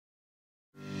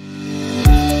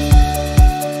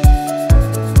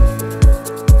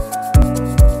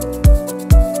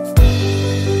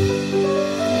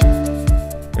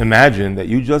Imagine that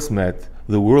you just met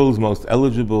the world's most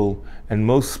eligible and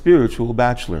most spiritual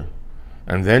bachelor,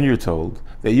 and then you're told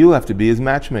that you have to be his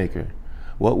matchmaker.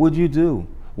 What would you do?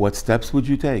 What steps would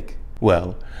you take?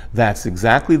 Well, that's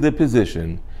exactly the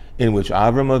position in which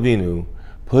Avraham Avinu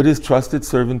put his trusted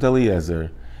servant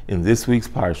Eliezer in this week's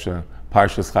Parsha,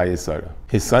 Parshas Chayei Sarah.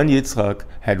 His son Yitzchak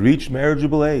had reached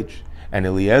marriageable age, and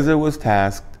Eliezer was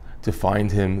tasked to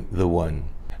find him the one.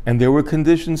 And there were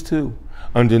conditions too.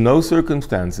 Under no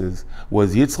circumstances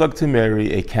was Yitzchak to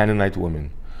marry a Canaanite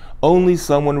woman. Only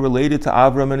someone related to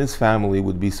Avraham and his family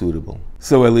would be suitable.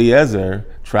 So Eliezer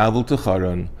traveled to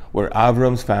Haran, where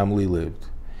Avraham's family lived.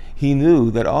 He knew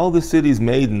that all the city's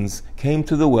maidens came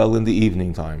to the well in the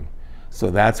evening time, so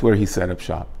that's where he set up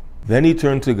shop. Then he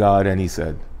turned to God and he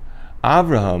said,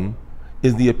 Avraham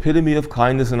is the epitome of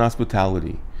kindness and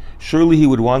hospitality. Surely he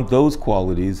would want those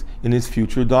qualities in his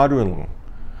future daughter-in-law.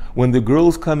 When the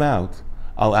girls come out,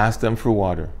 I'll ask them for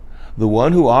water. The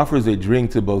one who offers a drink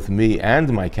to both me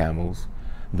and my camels,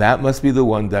 that must be the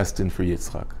one destined for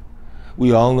Yitzchak.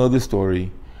 We all know the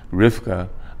story. Rivka,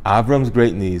 Avram's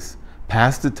great niece,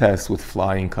 passed the test with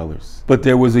flying colors. But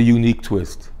there was a unique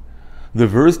twist. The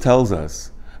verse tells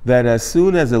us that as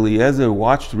soon as Eliezer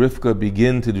watched Rivka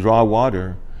begin to draw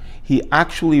water, he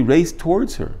actually raced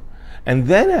towards her and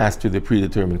then asked her the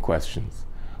predetermined questions.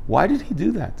 Why did he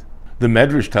do that? The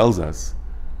Medrash tells us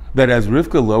that as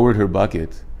Rivka lowered her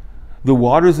bucket, the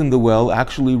waters in the well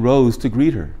actually rose to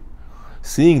greet her.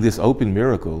 Seeing this open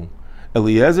miracle,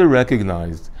 Eliezer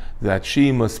recognized that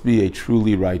she must be a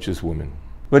truly righteous woman.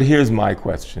 But here's my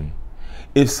question.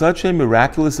 If such a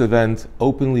miraculous event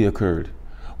openly occurred,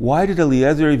 why did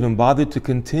Eliezer even bother to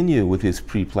continue with his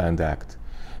pre-planned act?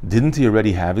 Didn't he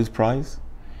already have his prize?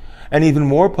 And even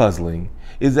more puzzling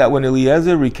is that when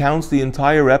Eliezer recounts the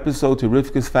entire episode to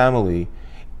Rivka's family,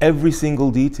 every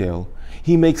single detail,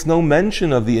 he makes no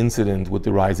mention of the incident with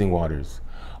the rising waters,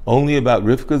 only about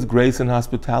Rivka's grace and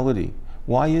hospitality.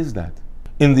 Why is that?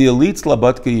 In the elite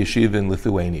Slobodka Yeshiva in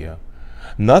Lithuania,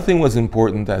 nothing was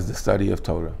important as the study of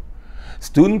Torah.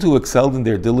 Students who excelled in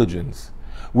their diligence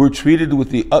were treated with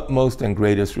the utmost and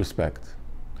greatest respect.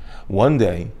 One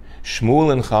day,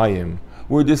 Shmuel and Chaim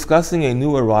were discussing a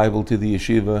new arrival to the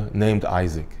yeshiva named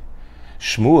Isaac.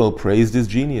 Shmuel praised his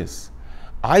genius.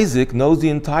 Isaac knows the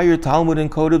entire Talmud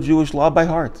and Code of Jewish law by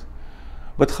heart.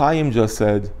 But Chaim just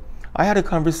said, I had a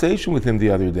conversation with him the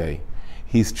other day.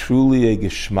 He's truly a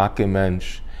geschmacke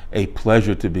mensch, a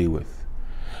pleasure to be with.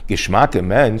 Geschmacke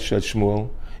mensch, said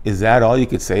Shmuel, is that all you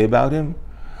could say about him?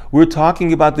 We're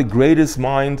talking about the greatest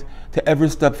mind to ever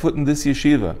step foot in this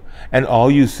yeshiva, and all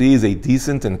you see is a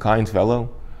decent and kind fellow?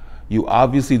 You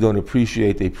obviously don't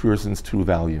appreciate a person's true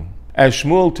value. As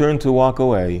Shmuel turned to walk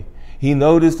away, he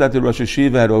noticed that the Rosh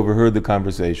Yeshiva had overheard the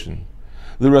conversation.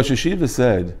 The Rosh Yeshiva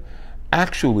said,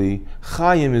 actually,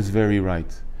 Chaim is very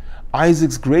right.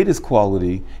 Isaac's greatest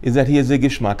quality is that he is a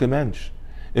geschmacke mensch.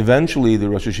 Eventually,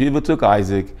 the Rosh Yeshiva took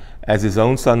Isaac as his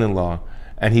own son-in-law,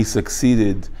 and he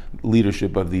succeeded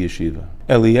leadership of the yeshiva.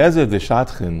 Eliezer the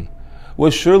Shadchan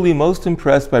was surely most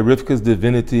impressed by Rivka's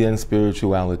divinity and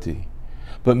spirituality.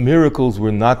 But miracles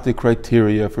were not the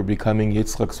criteria for becoming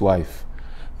Yitzchak's wife.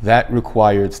 That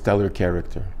required stellar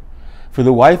character. For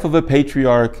the wife of a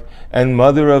patriarch and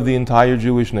mother of the entire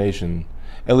Jewish nation,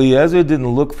 Eliezer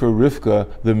didn't look for Rivka,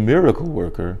 the miracle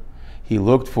worker. He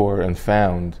looked for and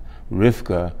found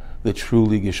Rivka, the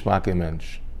truly geschmacke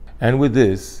mensch. And with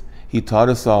this, he taught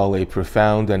us all a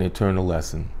profound and eternal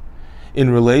lesson. In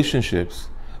relationships,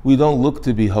 we don't look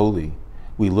to be holy,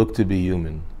 we look to be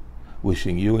human.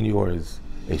 Wishing you and yours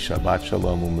a Shabbat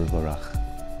Shalom u'Mevarach.